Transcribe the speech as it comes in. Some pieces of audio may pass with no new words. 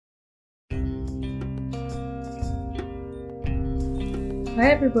Hi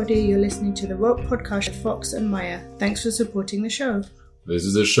everybody, you're listening to the Rope Podcast with Fox and Maya. Thanks for supporting the show. This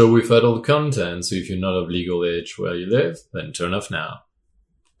is a show with adult content, so if you're not of legal age where you live, then turn off now.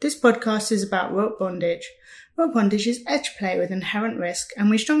 This podcast is about rope bondage. Rope bondage is edge play with inherent risk, and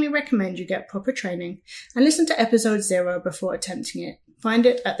we strongly recommend you get proper training and listen to episode 0 before attempting it. Find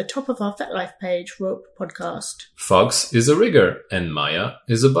it at the top of our FetLife page, Rope Podcast. Fox is a rigger, and Maya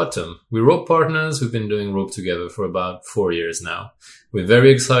is a bottom. We're rope partners who've been doing rope together for about 4 years now. We're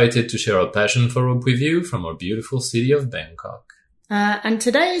very excited to share our passion for rope with you from our beautiful city of Bangkok. And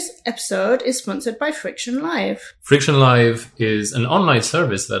today's episode is sponsored by Friction Live. Friction Live is an online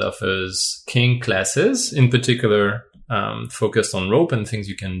service that offers kink classes, in particular focused on rope and things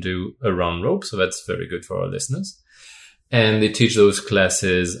you can do around rope. So that's very good for our listeners. And they teach those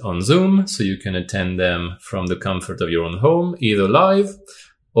classes on Zoom, so you can attend them from the comfort of your own home, either live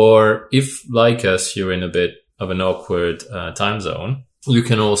or if, like us, you're in a bit of an awkward time zone. You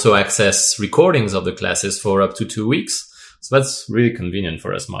can also access recordings of the classes for up to 2 weeks. So that's really convenient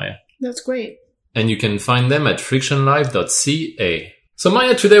for us, Maya. That's great. And you can find them at frictionlive.ca. So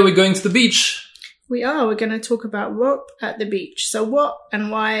Maya, today we're going to the beach. We are. We're going to talk about rope at the beach. So what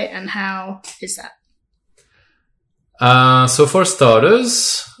and why and how is that? So for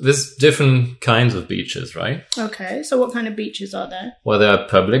starters, there's different kinds of beaches, right? Okay. So what kind of beaches are there? Well, there are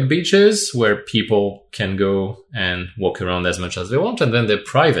public beaches where people can go and walk around as much as they want. And then there are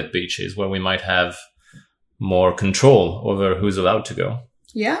private beaches where we might have more control over who's allowed to go.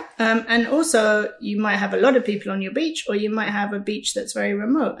 Yeah. And also you might have a lot of people on your beach, or you might have a beach that's very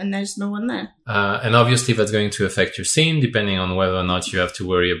remote and there's no one there. And obviously that's going to affect your scene depending on whether or not you have to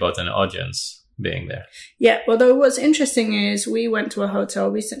worry about an audience being there. Yeah. Although what's interesting is we went to a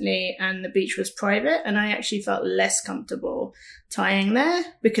hotel recently and the beach was private, and I actually felt less comfortable tying there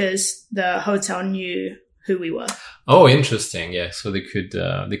because the hotel knew who we were. Oh, interesting. Yeah. So they could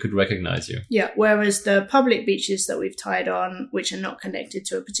recognize you. Yeah. Whereas the public beaches that we've tied on, which are not connected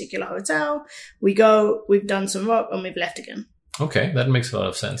to a particular hotel, we've done some rope and we've left again. Okay. That makes a lot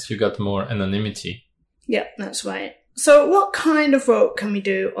of sense. You got more anonymity. Yeah, that's right. So what kind of rope can we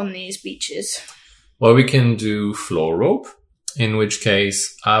do on these beaches? Well, we can do floor rope, in which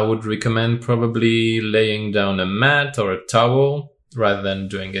case I would recommend probably laying down a mat or a towel rather than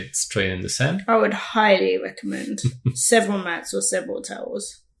doing it straight in the sand. I would highly recommend several mats or several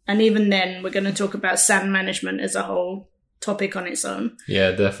towels. And even then, we're going to talk about sand management as a whole topic on its own.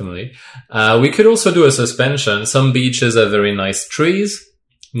 Yeah, definitely. We could also do a suspension. Some beaches have very nice trees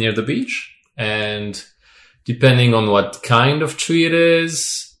near the beach. And depending on what kind of tree it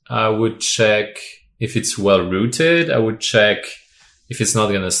is, I would check if it's well rooted. I would check if it's not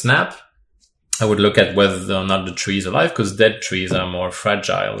going to snap. I would look at whether or not the tree is alive, because dead trees are more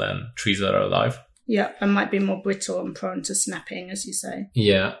fragile than trees that are alive. Yeah, and might be more brittle and prone to snapping, as you say.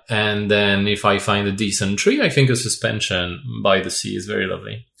 Yeah, and then if I find a decent tree, I think a suspension by the sea is very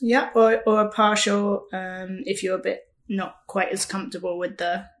lovely. Yeah, or a partial if you're a bit not quite as comfortable with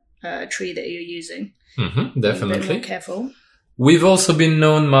the tree that you're using. Mm-hmm, definitely. A bit more careful. We've also been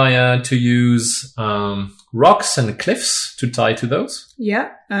known, Maya, to use rocks and cliffs to tie to those.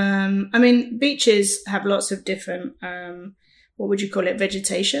 Yeah. I mean, beaches have lots of different, what would you call it,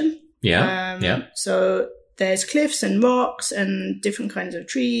 vegetation? Yeah. Yeah. So there's cliffs and rocks and different kinds of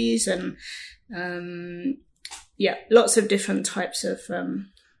trees and, lots of different types of...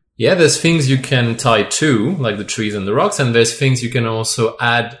 Yeah, there's things you can tie to, like the trees and the rocks, and there's things you can also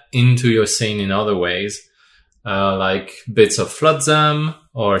add into your scene in other ways. Like bits of flotsam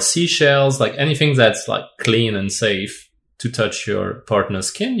or seashells, like anything that's like clean and safe to touch your partner's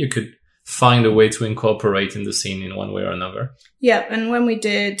skin, you could find a way to incorporate in the scene in one way or another. Yeah, and when we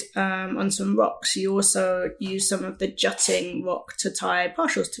did on some rocks, you also used some of the jutting rock to tie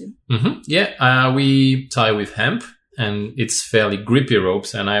partials to. Mm-hmm. Yeah, we tie with hemp, and it's fairly grippy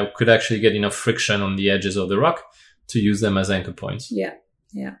ropes, and I could actually get enough friction on the edges of the rock to use them as anchor points. Yeah,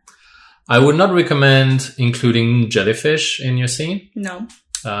 yeah. I would not recommend including jellyfish in your scene. No.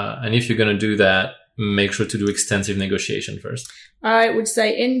 And if you're going to do that, make sure to do extensive negotiation first. I would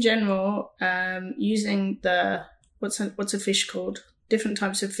say in general, using the, what's a fish called? Different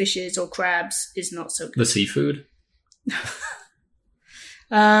types of fishes or crabs is not so good. The seafood?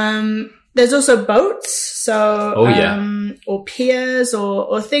 There's also boats, so or piers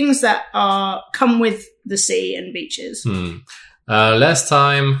or things that come with the sea and beaches. Last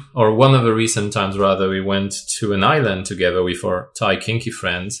time, or one of the recent times rather, we went to an island together with our Thai kinky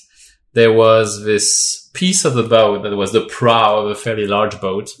friends. There was this piece of the boat that was the prow of a fairly large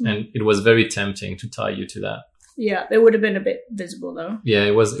boat, and it was very tempting to tie you to that. Yeah, it would have been a bit visible though. Yeah,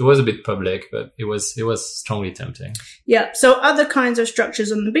 it was a bit public, but it was strongly tempting. Yeah, so other kinds of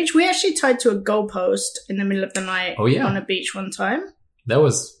structures on the beach. We actually tied to a goalpost in the middle of the night on a beach one time. That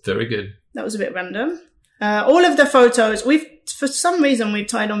was very good. That was a bit random. All of the photos, for some reason, we've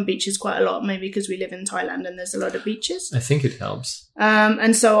tied on beaches quite a lot, maybe because we live in Thailand and there's a lot of beaches. I think it helps.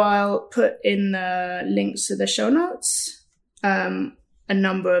 And so I'll put in the links to the show notes, a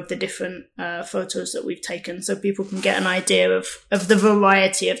number of the different photos that we've taken so people can get an idea of the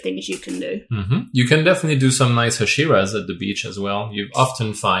variety of things you can do. Mm-hmm. You can definitely do some nice hashiras at the beach as well. You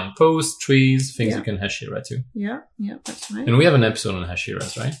often find posts, trees, things you can hashira to. Yeah, that's right. And we have an episode on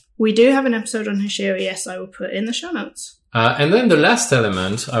hashiras, right? We do have an episode on hashira, yes, I will put in the show notes. And then the last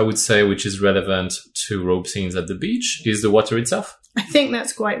element, I would say, which is relevant to rope scenes at the beach, is the water itself. I think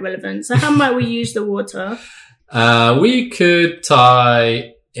that's quite relevant. So how might we use the water? We could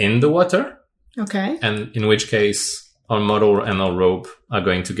tie in the water. Okay. And in which case our model and our rope are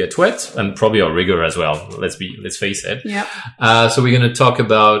going to get wet, and probably our rigger as well. Let's face it. Yeah. So we're going to talk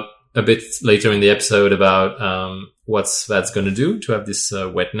about a bit later in the episode about what's that's going to do to have this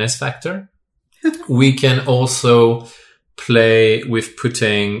wetness factor. We can also play with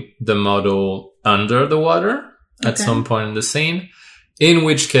putting the model under the water at some point in the scene. In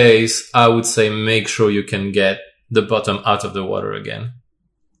which case, I would say make sure you can get the bottom out of the water again.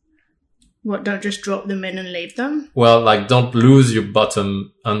 What, don't just drop them in and leave them? Well, like, don't lose your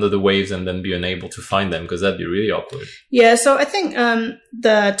bottom under the waves and then be unable to find them, because that'd be really awkward. Yeah, so I think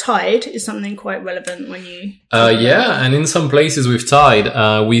the tide is something quite relevant when you... Yeah, and in some places with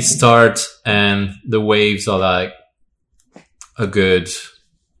tide, we start and the waves are like a good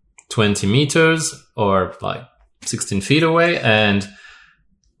 20 meters or like 16 feet away, and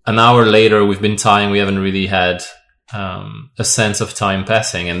an hour later we've been tying, we haven't really had a sense of time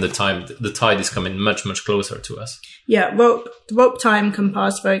passing, and the tide is coming much, much closer to us. Yeah, rope time can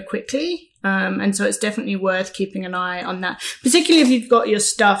pass very quickly, and so it's definitely worth keeping an eye on that, particularly if you've got your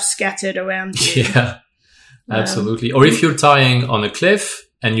stuff scattered around you. Yeah, absolutely. Or if you're tying on a cliff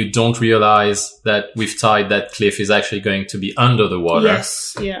and you don't realize that we've tied that cliff is actually going to be under the water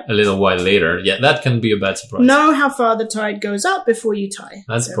a little while later. Yeah, that can be a bad surprise. Know how far the tide goes up before you tie.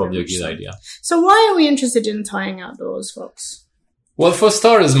 That's probably a good idea. So why are we interested in tying outdoors, Fox? Well, for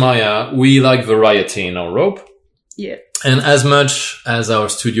starters, Maya, we like variety in our rope. Yeah. And as much as our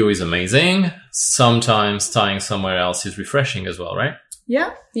studio is amazing, sometimes tying somewhere else is refreshing as well, right?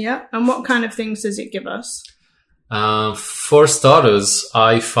 Yeah. And what kind of things does it give us? For starters,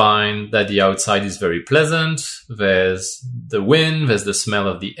 I find that the outside is very pleasant. There's the wind, there's the smell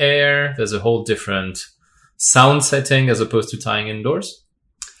of the air, there's a whole different sound setting as opposed to tying indoors.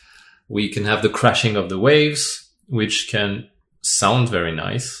 We can have the crashing of the waves, which can sound very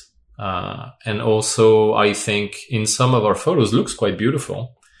nice. And also, I think in some of our photos looks quite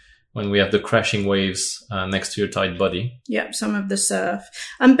beautiful when we have the crashing waves next to your tight body. Yep, some of the surf.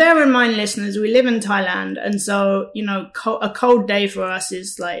 And bear in mind, listeners, we live in Thailand. And so, a cold day for us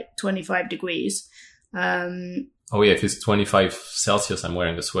is like 25 degrees. Oh, yeah, if it's 25 Celsius, I'm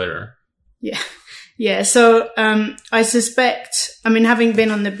wearing a sweater. Yeah. Yeah, so I suspect, having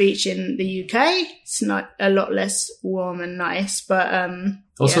been on the beach in the UK, it's not a lot less warm and nice. But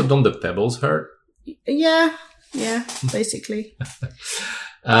also, don't the pebbles hurt? Yeah, basically.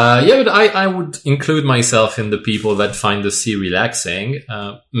 But I would include myself in the people that find the sea relaxing.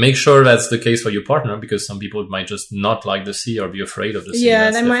 Make sure that's the case for your partner, because some people might just not like the sea or be afraid of the sea.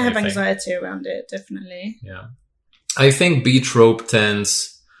 Yeah, they might have anxiety around it, definitely. Yeah. I think beach rope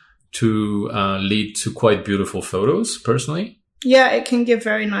tends to lead to quite beautiful photos, personally. Yeah, it can give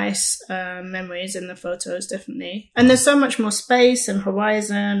very nice memories in the photos, definitely. And there's so much more space and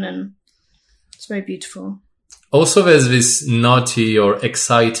horizon, and it's very beautiful. Also, there's this naughty or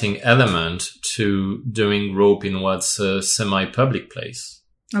exciting element to doing rope in what's a semi-public place.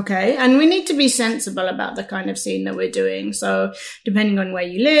 Okay, and we need to be sensible about the kind of scene that we're doing. So depending on where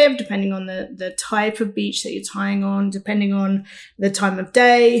you live, depending on the type of beach that you're tying on, depending on the time of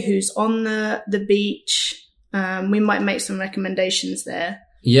day, who's on the beach, we might make some recommendations there.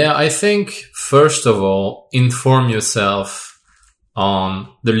 Yeah, I think, first of all, inform yourself on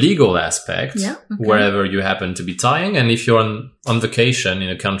the legal aspect, wherever you happen to be tying. And if you're on vacation in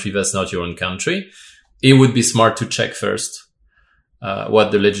a country that's not your own country, it would be smart to check first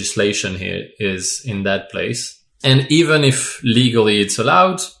what the legislation here is in that place. And even if legally it's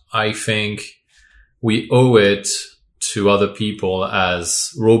allowed, I think we owe it to other people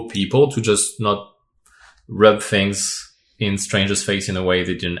as rope people to just not rub things in strangers' face in a way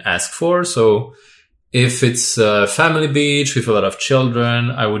they didn't ask for. So If it's a family beach with a lot of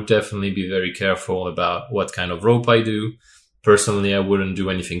children, I would definitely be very careful about what kind of rope I do. Personally, I wouldn't do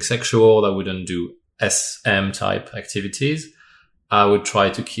anything sexual. I wouldn't do SM type activities. I would try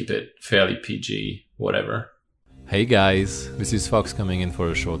to keep it fairly PG, whatever. Hey guys, this is Fox coming in for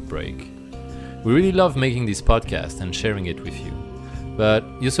a short break. We really love making this podcast and sharing it with you, but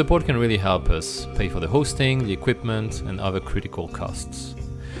your support can really help us pay for the hosting, the equipment, and other critical costs.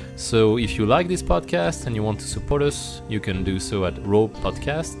 So if you like this podcast and you want to support us, you can do so at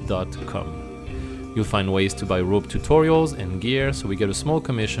ropepodcast.com. You'll find ways to buy rope tutorials and gear, so we get a small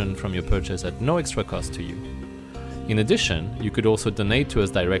commission from your purchase at no extra cost to you. In addition, you could also donate to us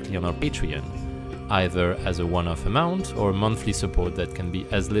directly on our Patreon, either as a one-off amount or monthly support that can be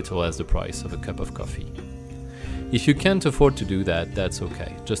as little as the price of a cup of coffee. If you can't afford to do that, that's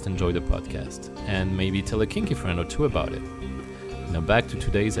okay. Just enjoy the podcast and maybe tell a kinky friend or two about it. Now back to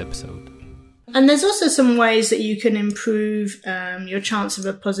today's episode. And there's also some ways that you can improve your chance of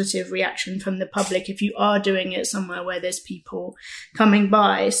a positive reaction from the public if you are doing it somewhere where there's people coming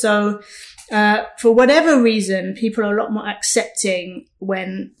by. So for whatever reason, people are a lot more accepting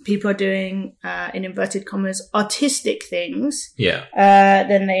when people are doing, in inverted commas, artistic things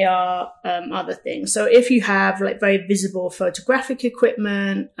than they are other things. So if you have like very visible photographic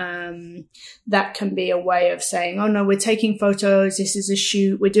equipment, that can be a way of saying, oh no, we're taking photos, this is a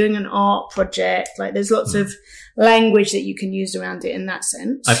shoot, we're doing an art project. Like there's lots of language that you can use around it in that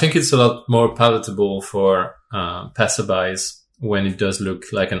sense. I think it's a lot more palatable for passerbys when it does look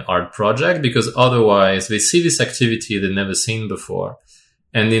like an art project, because otherwise they see this activity they've never seen before.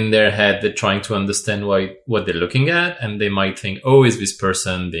 And in their head, they're trying to understand what they're looking at. And they might think, oh, is this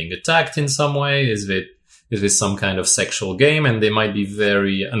person being attacked in some way? Is this some kind of sexual game? And they might be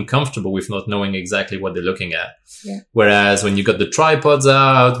very uncomfortable with not knowing exactly what they're looking at. Yeah. Whereas when you got the tripods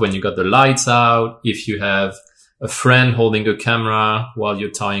out, when you got the lights out, if you have a friend holding a camera while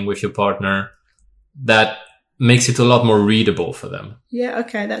you're tying with your partner, that makes it a lot more readable for them. Yeah,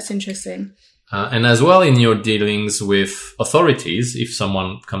 okay, that's interesting. And as well, in your dealings with authorities, if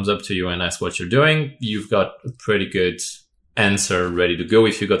someone comes up to you and asks what you're doing, you've got a pretty good answer ready to go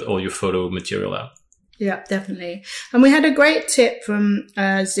if you got all your photo material out. Yeah, definitely. And we had a great tip from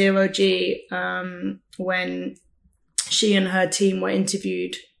Zero G when she and her team were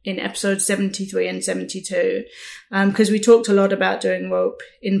interviewed in episodes 73 and 72, because we talked a lot about doing rope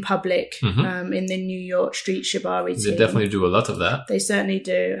in public in the New York Street Shibari team. They definitely do a lot of that. They certainly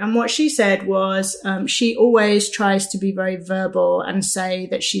do. And what she said was she always tries to be very verbal and say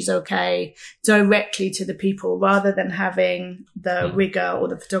that she's okay directly to the people rather than having the rigger or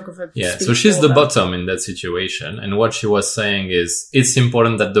the photographer Yeah, speak so she's for the them. bottom in that situation. And what she was saying is it's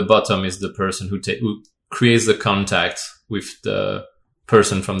important that the bottom is the person who creates the contact with the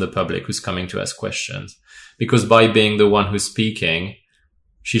person from the public who's coming to ask questions, because by being the one who's speaking,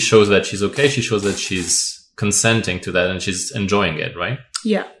 she shows that she's okay. She shows that she's consenting to that and she's enjoying it, right?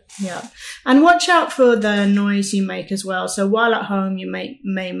 Yeah. And watch out for the noise you make as well. So while at home, you may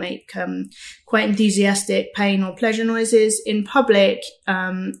make quite enthusiastic pain or pleasure noises. In public,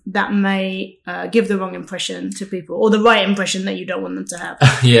 that may give the wrong impression to people, or the right impression that you don't want them to have.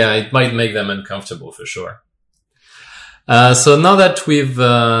 Yeah, it might make them uncomfortable for sure. So now that we've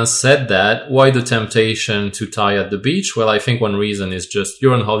said that, why the temptation to tie at the beach? Well, I think one reason is just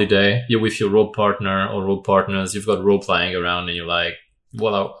you're on holiday, you're with your rope partner or rope partners, you've got rope lying around and you're like,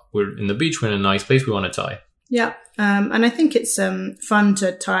 well, we're in the beach, we're in a nice place, we want to tie. Yeah. And I think it's fun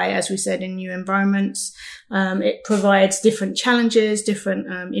to tie, as we said, in new environments. It provides different challenges,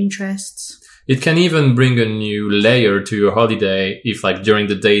 different interests. It can even bring a new layer to your holiday if, like, during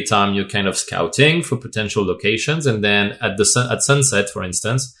the daytime, you're kind of scouting for potential locations. And then at sunset, for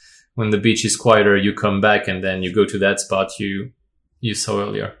instance, when the beach is quieter, you come back and then you go to that spot you saw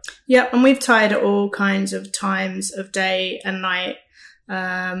earlier. Yeah. And we've tied at all kinds of times of day and night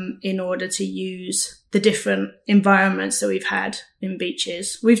in order to use the different environments that we've had in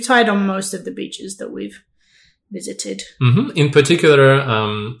beaches. We've tied on most of the beaches that we've visited. Mm-hmm. In particular,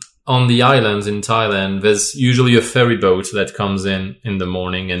 on the islands in Thailand, there's usually a ferry boat that comes in the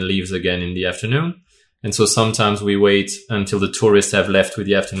morning and leaves again in the afternoon. And so sometimes we wait until the tourists have left with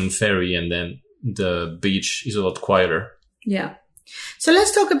the afternoon ferry, and then the beach is a lot quieter. Yeah. So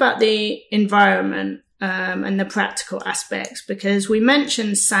let's talk about the environment and the practical aspects, because we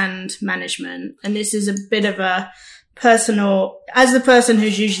mentioned sand management, and this is a bit of a personal, as the person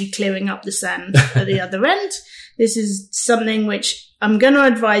who's usually clearing up the sand at the other end, this is something which I'm going to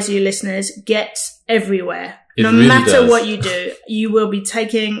advise you listeners, get everywhere. It no really matter does. what you do, you will be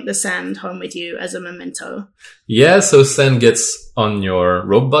taking the sand home with you as a memento. Yeah, so sand gets on your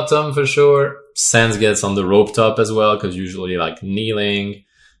rope bottom for sure. sand gets on the rope top as well, because usually like kneeling,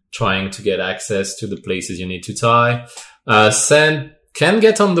 trying to get access to the places you need to tie. Sand can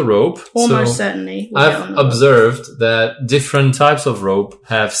get on the rope. Almost certainly. I've observed that different types of rope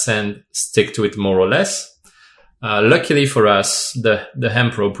have sand stick to it more or less. Luckily for us, the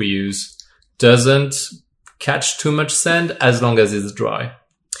hemp rope we use doesn't catch too much sand as long as it's dry.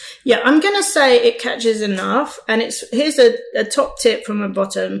 Yeah, I'm going to say it catches enough. And here's a top tip from a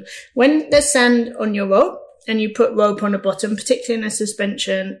bottom. When there's sand on your rope and you put rope on the bottom, particularly in a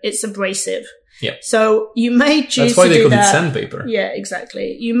suspension, it's abrasive. Yeah. So you may choose to do that. That's why they call it sandpaper. Yeah,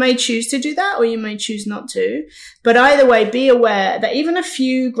 exactly. You may choose to do that or you may choose not to. But either way, be aware that even a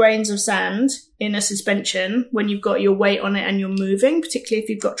few grains of sand in a suspension, when you've got your weight on it and you're moving, particularly if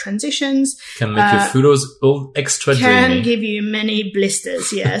you've got transitions, can make your photos all extra dreamy. Can give you many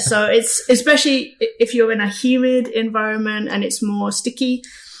blisters, yeah. So it's, especially if you're in a humid environment and it's more sticky,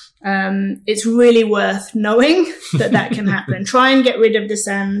 it's really worth knowing that can happen. Try and get rid of the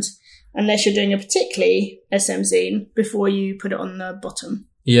sand unless you're doing a particularly SM zine before you put it on the bottom.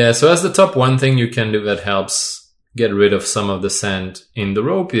 Yeah, so as the top, one thing you can do that helps get rid of some of the sand in the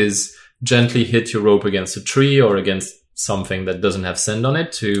rope is gently hit your rope against a tree or against something that doesn't have sand on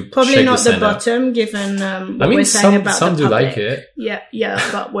it to probably shake not the, the bottom out. Given what we're saying about some the do public. like it.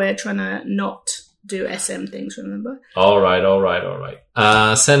 Yeah, but we're trying to not do SM things, remember? All right.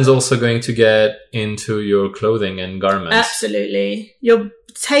 Sand's also going to get into your clothing and garments. Absolutely. You're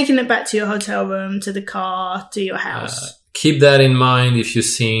taking it back to your hotel room, to the car, to your house. Keep that in mind. If your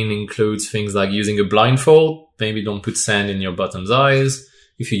scene includes things like using a blindfold, maybe don't put sand in your bottom's eyes.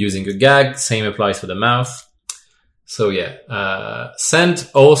 If you're using a gag, same applies for the mouth. So yeah, sand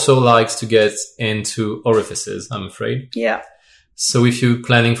also likes to get into orifices, I'm afraid. Yeah. So if you're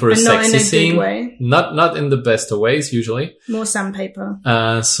planning for a sexy scene, way. not in the best of ways usually. More sandpaper.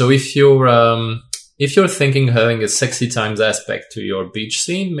 So if you're thinking of having a sexy times aspect to your beach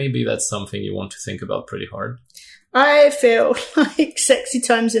scene, maybe that's something you want to think about pretty hard. I feel like sexy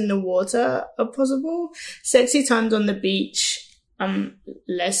times in the water are possible. Sexy times on the beach, I'm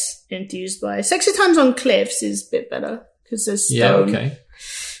less enthused by. Sexy times on cliffs is a bit better because there's stone. Yeah, okay.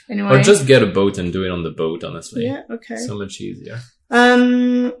 Anyway. Or just get a boat and do it on the boat, honestly. Yeah, okay. So much easier.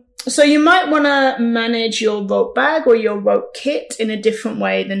 So you might want to manage your rope bag or your rope kit in a different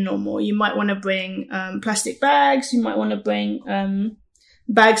way than normal. You might want to bring plastic bags. You might want to bring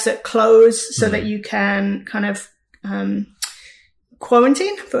bags that close so that you can kind of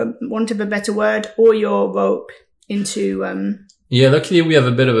quarantine, for want of a better word, or your rope into... Yeah, luckily we have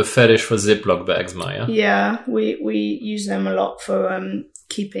a bit of a fetish for Ziploc bags, Maya. Yeah, we use them a lot for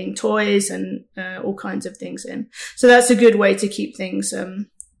keeping toys and all kinds of things in. So that's a good way to keep things...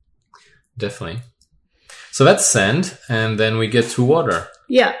 Definitely. So that's sand, and then we get to water.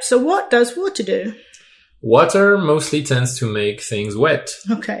 Yeah, so what does water do? Water mostly tends to make things wet.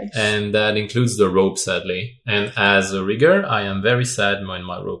 Okay. And that includes the rope, sadly. And as a rigger, I am very sad when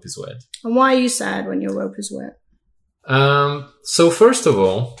my rope is wet. And why are you sad when your rope is wet? So first of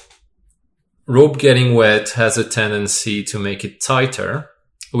all, rope getting wet has a tendency to make it tighter,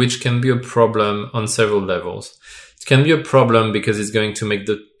 which can be a problem on several levels. It can be a problem because it's going to make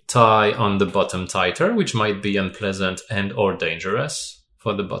the tie on the bottom tighter, which might be unpleasant and or dangerous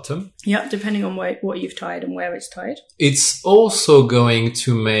for the bottom. Yeah, depending on what you've tied and where it's tied. It's also going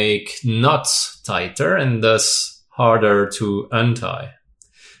to make knots tighter and thus harder to untie.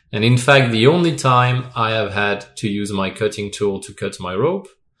 And in fact, the only time I have had to use my cutting tool to cut my rope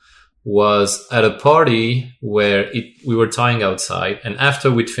was at a party where we were tying outside. And after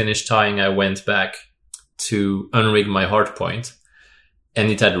we'd finished tying, I went back to unrig my hard point. And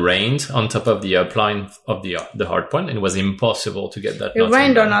it had rained on top of the upline of the hard point, and it was impossible to get that. It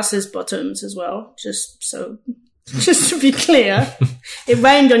rained on us as bottoms as well, just to be clear. It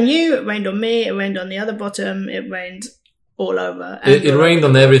rained on you, it rained on me, it rained on the other bottom, it rained all over. It rained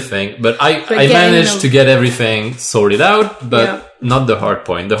on everything, but I managed to get everything sorted out, but not the hard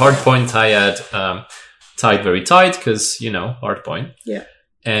point. The hard point I had tied very tight because, hard point. Yeah.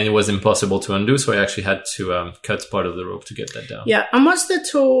 And it was impossible to undo, so I actually had to cut part of the rope to get that down. Yeah, and what's the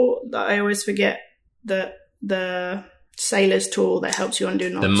tool that I always forget? The sailor's tool that helps you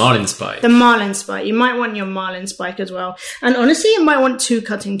undo knots. The marlin spike. The marlin spike. You might want your marlin spike as well. And honestly, you might want 2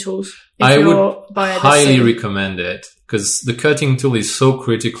 cutting tools. I would highly recommend it, because the cutting tool is so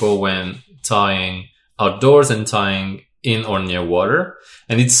critical when tying outdoors and tying in or near water.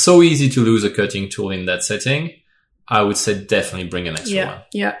 And it's so easy to lose a cutting tool in that setting. I would say definitely bring an extra one.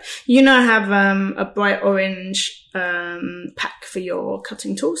 Yeah. You now have a bright orange pack for your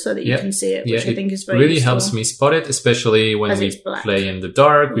cutting tool so that you can see it, which I think is very really useful. helps me spot it, especially when we play in the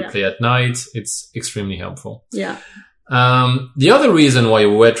dark, we play at night. It's extremely helpful. Yeah. The other reason why a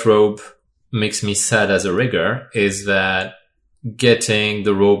wet rope makes me sad as a rigger is that getting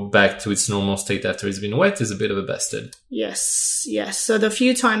the rope back to its normal state after it's been wet is a bit of a bastard. Yes. So the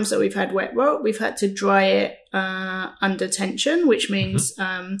few times that we've had wet rope, we've had to dry it under tension, which means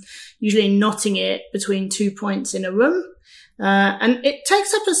usually knotting it between 2 points in a room. And it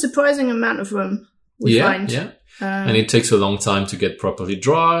takes up a surprising amount of room, we find. Yeah. And it takes a long time to get properly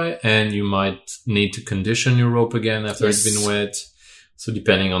dry, and you might need to condition your rope again after it's been wet. So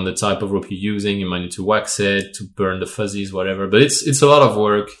depending on the type of rope you're using, you might need to wax it, to burn the fuzzies, whatever. But it's a lot of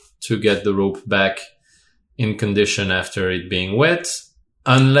work to get the rope back in condition after it being wet,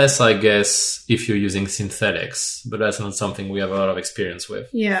 unless, I guess, if you're using synthetics. But that's not something we have a lot of experience with.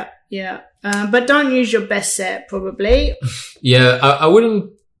 Yeah. But don't use your best set, probably.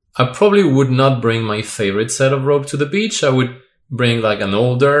 I probably would not bring my favorite set of rope to the beach. I would bring like an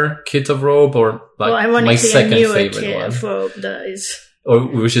older kit of rope, or like my second favorite kit one. Of rope that is...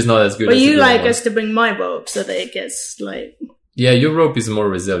 which is not as good but as you the like one. us to bring my rope so that it gets like... Yeah, your rope is more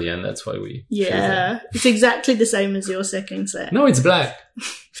resilient. That's why we... Yeah, it's exactly the same as your second set. No, it's black.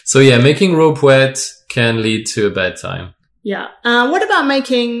 So yeah, making rope wet can lead to a bad time. Yeah. What about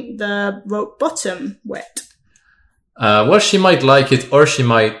making the rope bottom wet? Well, she might like it, or she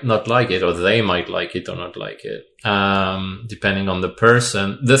might not like it, or they might like it or not like it, depending on the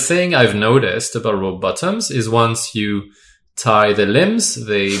person. The thing I've noticed about rope bottoms is once you tie the limbs,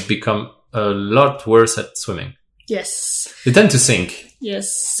 they become a lot worse at swimming. Yes. They tend to sink.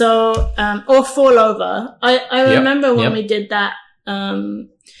 Yes. So, or fall over. I remember when we did that,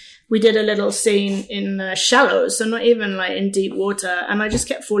 we did a little scene in shallows, so not even like in deep water, and I just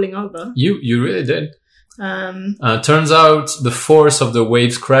kept falling over. You really did. Turns out the force of the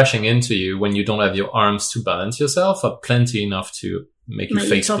waves crashing into you when you don't have your arms to balance yourself are plenty enough to make you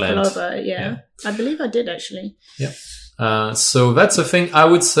face plant. Over, yeah. I believe I did actually. Yeah. So that's a thing. I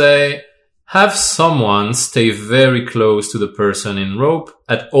would say have someone stay very close to the person in rope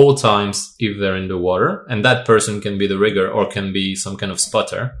at all times if they're in the water, and that person can be the rigger or can be some kind of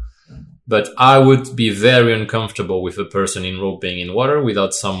spotter. But I would be very uncomfortable with a person in rope being in water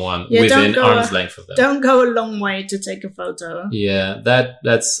without someone within arm's length of them. Don't go a long way to take a photo. Yeah,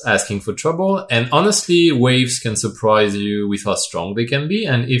 that's asking for trouble. And honestly, waves can surprise you with how strong they can be.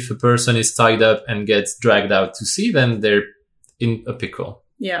 And if a person is tied up and gets dragged out to sea, then they're in a pickle.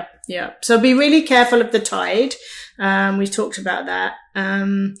 Yeah. So be really careful of the tide. We've talked about that.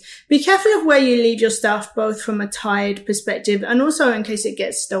 Be careful of where you leave your stuff, both from a tide perspective and also in case it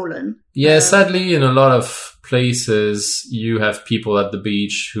gets stolen. Yeah, sadly, in a lot of places, you have people at the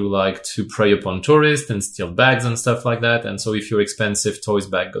beach who like to prey upon tourists and steal bags and stuff like that. And so if your expensive toys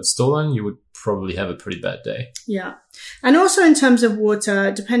bag got stolen, you would probably have a pretty bad day. Yeah. And also in terms of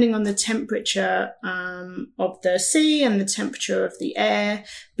water, depending on the temperature of the sea and the temperature of the air,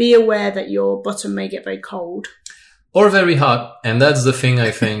 be aware that your bottom may get very cold. Or very hot. And that's the thing,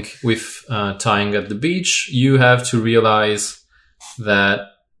 I think, with tying at the beach. You have to realize that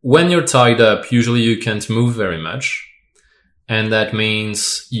when you're tied up, usually you can't move very much. And that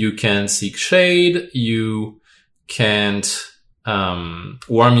means you can't seek shade. You can't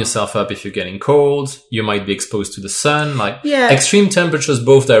warm yourself up if you're getting cold. You might be exposed to the sun. Extreme temperatures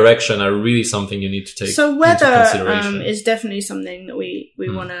both direction are really something you need to take into consideration. Weather is definitely something that we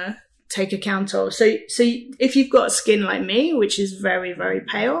want to take account of. So if you've got skin like me, which is very, very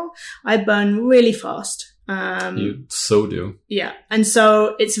pale, I burn really fast. You so do. Yeah. And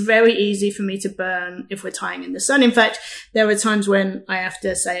so it's very easy for me to burn if we're tying in the sun. In fact, there are times when I have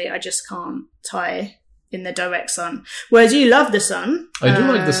to say I just can't tie in the direct sun. Whereas you love the sun. I do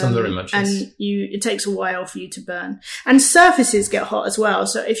like the sun very much. And it takes a while for you to burn. And surfaces get hot as well.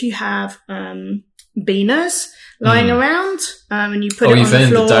 So if you have beaners lying around and you put it on the floor.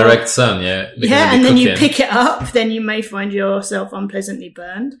 Even the direct sun, and then you pick it up, then you may find yourself unpleasantly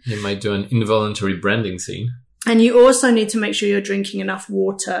burned. You might do an involuntary branding scene. And you also need to make sure you're drinking enough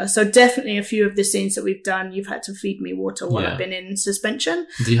water. So definitely a few of the scenes that we've done, you've had to feed me water while I've been in suspension.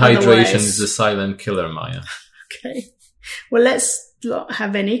 Dehydration is the silent killer, Maya. Okay. Well, let's not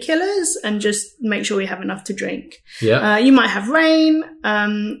have any killers and just make sure we have enough to drink. Yeah. You might have rain.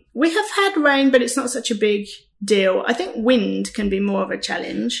 We have had rain, but it's not such a big deal. I think wind can be more of a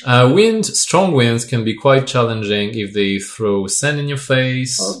challenge. Strong winds can be quite challenging if they throw sand in your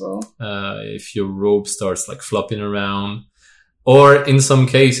face. Horrible. If your rope starts like flopping around, or in some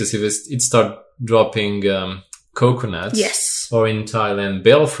cases if it starts dropping coconuts. Yes. Or in Thailand,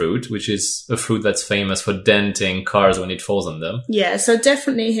 bale fruit, which is a fruit that's famous for denting cars when it falls on them. Yeah, so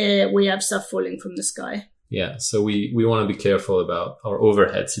definitely here we have stuff falling from the sky. Yeah, so we want to be careful about our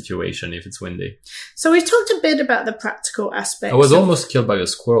overhead situation if it's windy. So we've talked a bit about the practical aspects. I was almost killed by a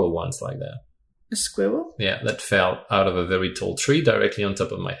squirrel once like that. A squirrel? Yeah, that fell out of a very tall tree directly on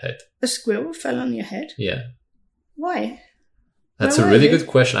top of my head. A squirrel fell on your head? Yeah. Why? That's a really good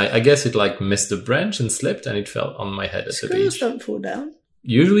question. I guess it like missed the branch and slipped and it fell on my head at the beach. Squirrels don't fall down.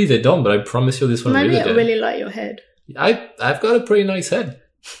 Usually they don't, but I promise you this one Maybe really it did. really like your head. I've got a pretty nice head.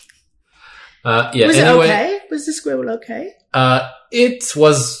 Was it okay? Was the squirrel okay? It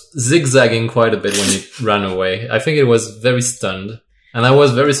was zigzagging quite a bit when it ran away. I think it was very stunned and I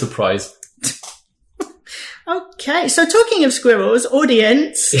was very surprised. Okay, so talking of squirrels,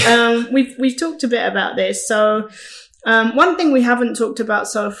 audience, we've talked a bit about this. So one thing we haven't talked about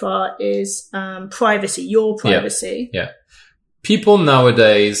so far is privacy, your privacy. Yeah. People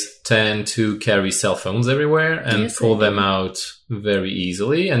nowadays tend to carry cell phones everywhere and pull them out very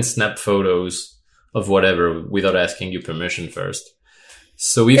easily and snap photos of whatever without asking you permission first.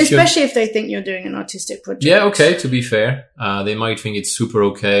 So especially if they think you're doing an artistic project. Yeah, okay, to be fair. They might think it's super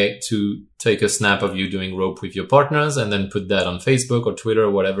okay to take a snap of you doing rope with your partners and then put that on Facebook or Twitter or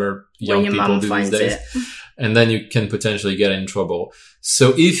whatever young people do these days. And then you can potentially get in trouble.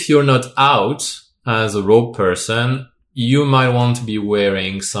 So if you're not out as a rope person, you might want to be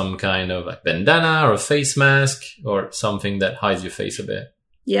wearing some kind of like bandana or a face mask or something that hides your face a bit.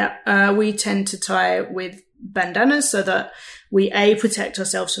 Yeah, we tend to tie with bandanas so that we protect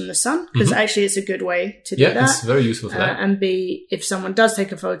ourselves from the sun, because actually it's a good way to do that. Yeah, it's very useful for that. And B, if someone does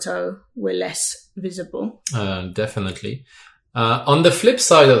take a photo, we're less visible. Definitely. On the flip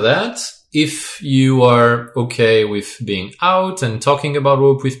side of that, if you are okay with being out and talking about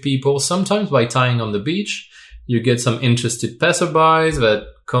rope with people, sometimes by tying on the beach, you get some interested passerbys that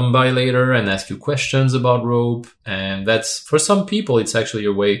come by later and ask you questions about rope. And that's, for some people, it's actually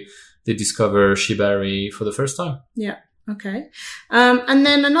a way they discover shibari for the first time. Yeah. Okay. And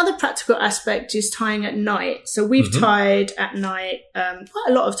then another practical aspect is tying at night. So we've tied at night quite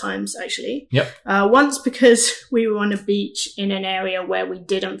a lot of times, actually. Yep. Once because we were on a beach in an area where we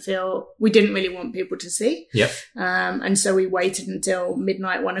didn't really want people to see. Yep. And so we waited until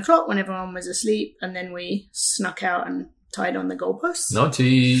midnight, 1 o'clock when everyone was asleep. And then we snuck out and tied on the goalposts.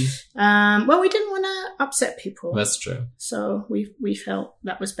 Naughty. Well, we didn't want to upset people. That's true. So we felt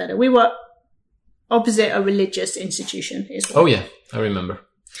that was better. We were opposite a religious institution as well. Oh yeah, I remember.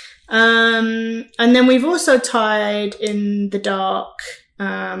 And then we've also tied in the dark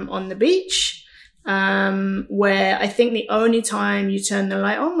on the beach, where I think the only time you turn the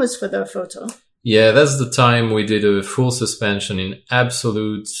light on was for the photo. Yeah, that's the time we did a full suspension in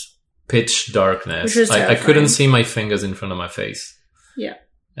absolute pitch darkness. Which was terrifying. I couldn't see my fingers in front of my face. Yeah.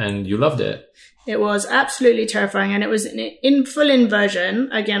 And you loved it. It was absolutely terrifying, and it was in full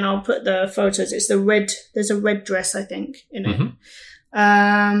inversion. Again, I'll put the photos. It's the red. There's a red dress, I think, in it.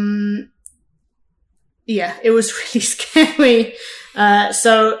 Yeah, it was really scary.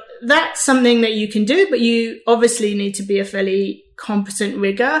 So that's something that you can do, but you obviously need to be a fairly competent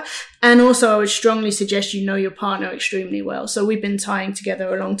rigger. And also I would strongly suggest you know your partner extremely well. So we've been tying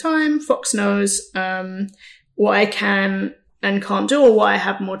together a long time. Fox knows what I can and can't do, or what I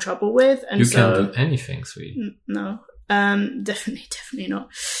have more trouble with. And you can't do anything, sweet. No, definitely not.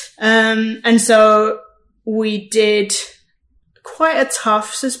 And so we did quite a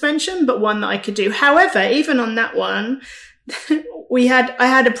tough suspension, but one that I could do. However, even on that one, I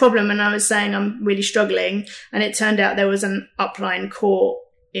had a problem, and I was saying I'm really struggling, and it turned out there was an upline caught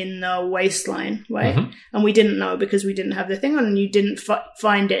in the waistline, right? And we didn't know because we didn't have the thing on, and you didn't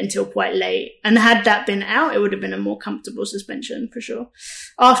find it until quite late. And had that been out, it would have been a more comfortable suspension for sure.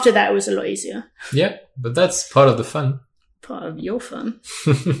 After that, it was a lot easier. Yeah, but that's part of the fun. Part of your fun.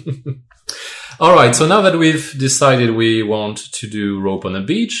 All right, so now that we've decided we want to do rope on a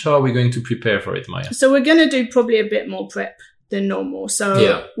beach, how are we going to prepare for it, Maya? So we're going to do probably a bit more prep than normal.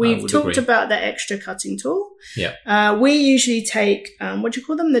 So we've talked about the extra cutting tool. Yeah. We usually take, what do you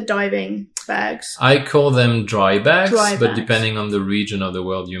call them? The diving bags. I call them dry bags, but depending on the region of the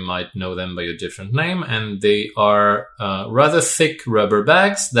world, you might know them by a different name. And they are rather thick rubber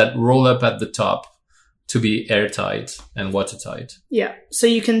bags that roll up at the top to be airtight and watertight. Yeah. So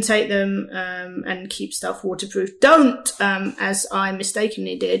you can take them and keep stuff waterproof. Don't, as I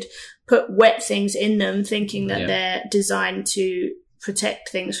mistakenly did, put wet things in them thinking that they're designed to protect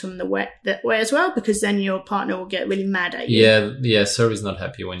things from the wet that way as well, because then your partner will get really mad at you. Yeah, Sir is not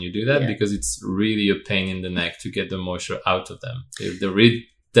happy when you do that because it's really a pain in the neck to get the moisture out of them. They're really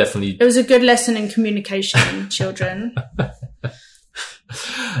definitely. It was a good lesson in communication, children.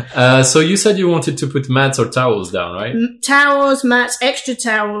 So you said you wanted to put mats or towels down, right? Towels, mats, extra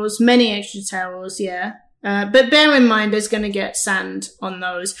towels, many extra towels, yeah. But bear in mind, there's going to get sand on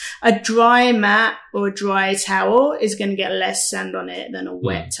those. A dry mat or a dry towel is going to get less sand on it than a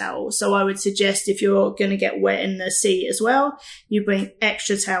wet towel. So I would suggest if you're going to get wet in the sea as well, you bring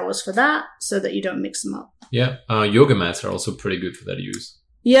extra towels for that so that you don't mix them up. Yeah. Yoga mats are also pretty good for that use.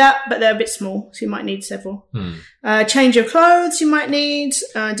 Yeah, but they're a bit small, so you might need several. Change your clothes you might need,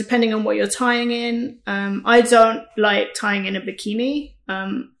 depending on what you're tying in. I don't like tying in a bikini.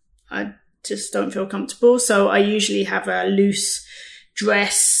 I just don't feel comfortable. So I usually have a loose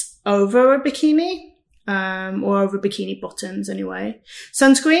dress over a bikini, or over bikini bottoms anyway.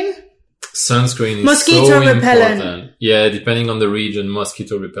 Sunscreen is mosquito so repellent. Important. Yeah, depending on the region,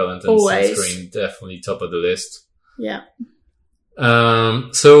 mosquito repellent and Always. sunscreen, definitely top of the list. Yeah.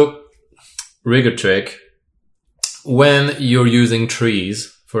 So rigger trick. When you're using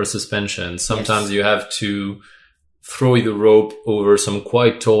trees for suspension, sometimes you have to throw the rope over some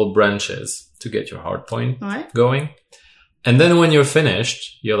quite tall branches to get your hard point going. And then when you're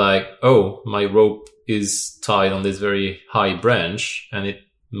finished, you're like, oh, my rope is tied on this very high branch and it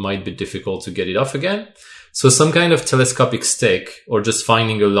might be difficult to get it off again. So some kind of telescopic stick or just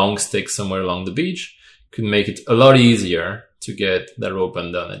finding a long stick somewhere along the beach could make it a lot easier to get that rope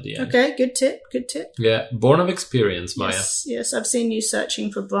undone at the end. Okay, good tip. Yeah, born of experience, Maya. Yes, I've seen you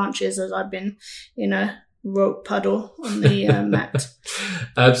searching for branches as I've been in a rope puddle on the mat.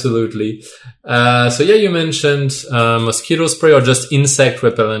 Absolutely. So yeah, you mentioned mosquito spray or just insect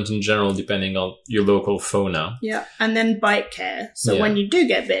repellent in general, depending on your local fauna. Yeah, and then bite care. So when you do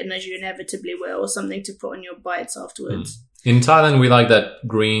get bitten, as you inevitably will, something to put on your bites afterwards. In Thailand, we like that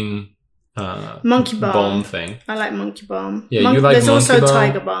green monkey balm thing. I like monkey balm. Yeah, you like there's monkey also balm.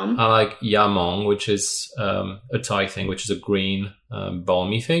 tiger balm. I like yamong, which is a Thai thing, which is a green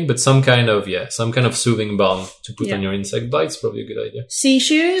balmy thing, but some kind of soothing balm to put on your insect bites, probably a good idea. Sea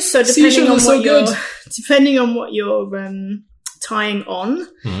shoes. So depending on what you're tying on,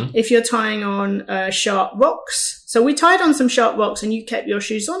 if you're tying on sharp rocks. So we tied on some sharp rocks, and you kept your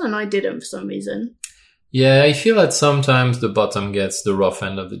shoes on, and I didn't for some reason. Yeah, I feel that sometimes the bottom gets the rough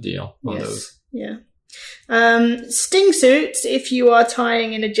end of the deal on those. Yeah. Sting suits if you are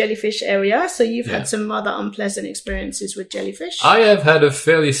tying in a jellyfish area. So you've had some rather unpleasant experiences with jellyfish. I have had a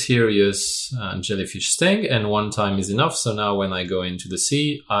fairly serious jellyfish sting, and one time is enough. So now when I go into the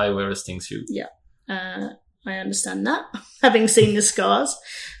sea, I wear a sting suit. Yeah. I understand that, having seen the scars.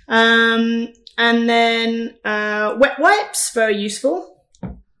 And then wet wipes, very useful.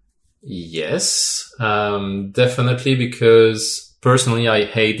 Yes, definitely, because personally I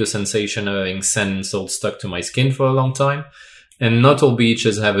hate the sensation of having sand and salt stuck to my skin for a long time. And not all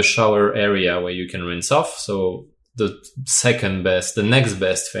beaches have a shower area where you can rinse off. So the next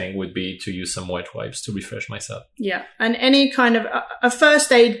best thing would be to use some wet wipes to refresh myself. Yeah. And any kind of a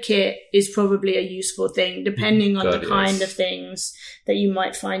first aid kit is probably a useful thing, depending on the kind of things that you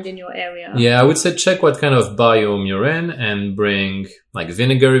might find in your area. Yeah, I would say check what kind of biome you're in and bring like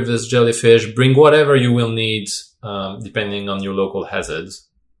vinegar if there's jellyfish, bring whatever you will need, depending on your local hazards.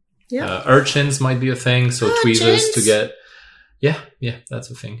 Yeah. Urchins might be a thing. So tweezers to get, yeah, that's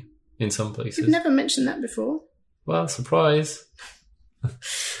a thing in some places. You've never mentioned that before. Well, surprise.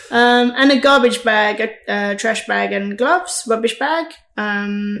 And a garbage bag, a trash bag and gloves, rubbish bag,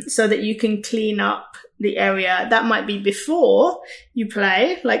 so that you can clean up the area. That might be before you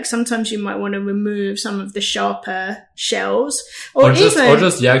play. Like sometimes you might want to remove some of the sharper shells. Or just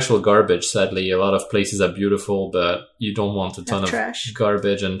the actual garbage, sadly. A lot of places are beautiful, but you don't want a ton of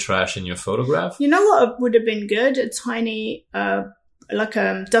garbage and trash in your photograph. You know what would have been good? A tiny like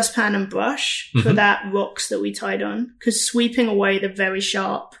a dustpan and brush for that rocks that we tied on, because sweeping away the very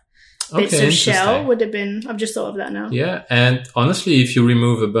sharp bits of shell would have been, I've just thought of that now. Yeah, and honestly, if you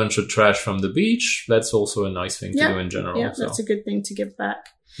remove a bunch of trash from the beach, that's also a nice thing to do in general. Yeah, that's a good thing to give back.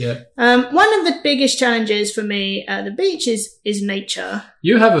 Yeah. One of the biggest challenges for me at the beach is nature.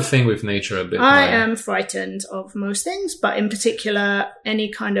 You have a thing with nature a bit. I am frightened of most things, but in particular, any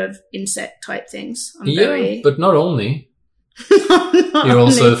kind of insect type things. But not only. You're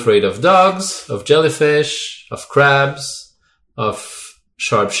also afraid of dogs, of jellyfish, of crabs, of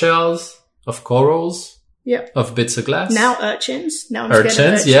sharp shells, of corals, of bits of glass. Now urchins. Now I'm urchins. Scared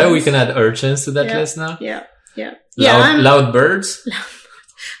of urchins. Yeah, we can add urchins to that list now. Yeah. Loud birds.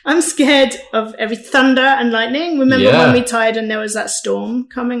 I'm scared of every thunder and lightning. Remember when we tied and there was that storm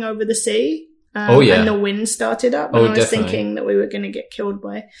coming over the sea? and the wind started up. And I was definitely thinking that we were going to get killed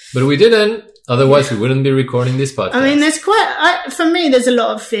by. But we didn't. Otherwise, we wouldn't be recording this podcast. I mean, for me, there's a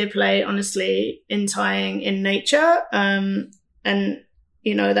lot of fear play, honestly, in tying in nature. And,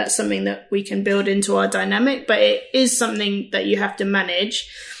 you know, that's something that we can build into our dynamic, but it is something that you have to manage.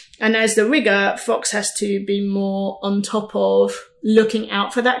 And as the rigger, Fox has to be more on top of looking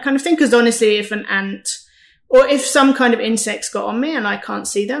out for that kind of thing. Because honestly, if an ant or if some kind of insects got on me and I can't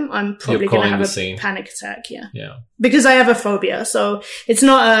see them, I'm probably going to have a panic attack. Yeah. Because I have a phobia. So it's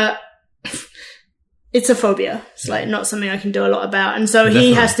not it's a phobia. It's like not something I can do a lot about. And so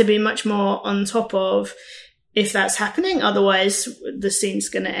he has to be much more on top of if that's happening. Otherwise, the scene's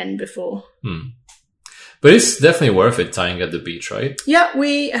going to end before. But it's definitely worth it tying at the beach, right? Yeah,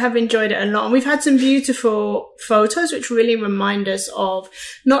 we have enjoyed it a lot. And we've had some beautiful photos, which really remind us of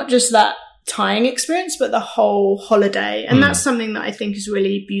not just that tying experience, but the whole holiday. And that's something that I think is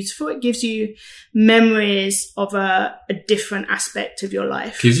really beautiful. It gives you memories of a different aspect of your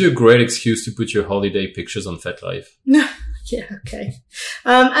life. Gives you a great excuse to put your holiday pictures on FetLife. Yeah, okay.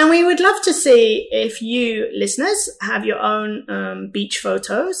 And we would love to see if you listeners have your own beach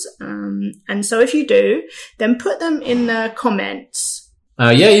photos. And so if you do, then put them in the comments.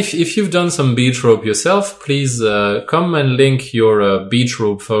 If you've done some beach rope yourself, please come and link your beach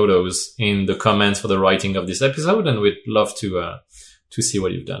rope photos in the comments for the writing of this episode, and we'd love to see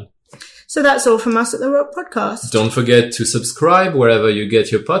what you've done. So that's all from us at the Rope Podcast. Don't forget to subscribe wherever you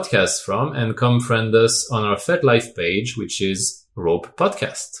get your podcasts from, and come friend us on our FetLife page, which is Rope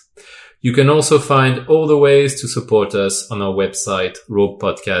Podcast. You can also find all the ways to support us on our website,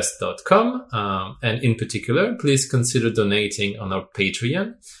 ropepodcast.com. And in particular, please consider donating on our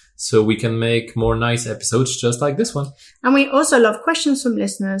Patreon so we can make more nice episodes just like this one. And we also love questions from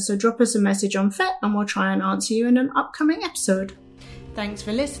listeners, so drop us a message on Fet and we'll try and answer you in an upcoming episode. Thanks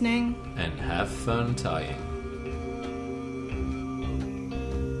for listening. And have fun tying.